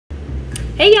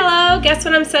Hey Yellow, guess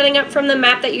what I'm setting up from the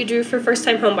map that you drew for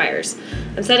first-time homebuyers?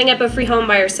 I'm setting up a free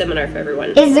homebuyer seminar for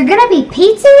everyone. Is there gonna be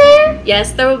pizza there?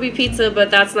 Yes, there will be pizza, but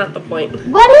that's not the point.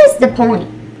 What is the point?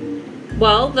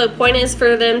 Well, the point is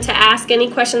for them to ask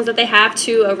any questions that they have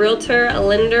to a realtor, a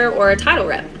lender, or a title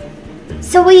rep.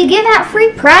 So will you give out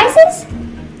free prizes?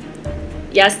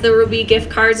 Yes, there will be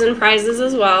gift cards and prizes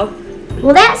as well.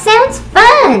 Well, that sounds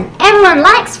fun. Everyone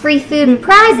likes free food and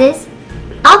prizes.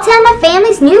 I'll tell my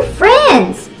family's new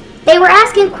friends. They were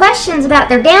asking questions about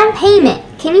their down payment.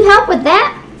 Can you help with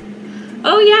that?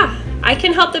 Oh yeah, I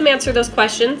can help them answer those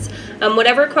questions.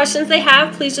 Whatever questions they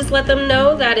have, please just let them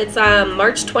know that it's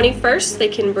March 21st. They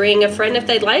can bring a friend if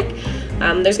they'd like.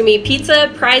 There's going to be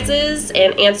pizza, prizes,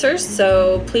 and answers,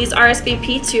 so please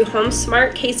RSVP to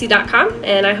homesmartcasey.com,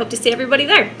 and I hope to see everybody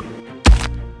there.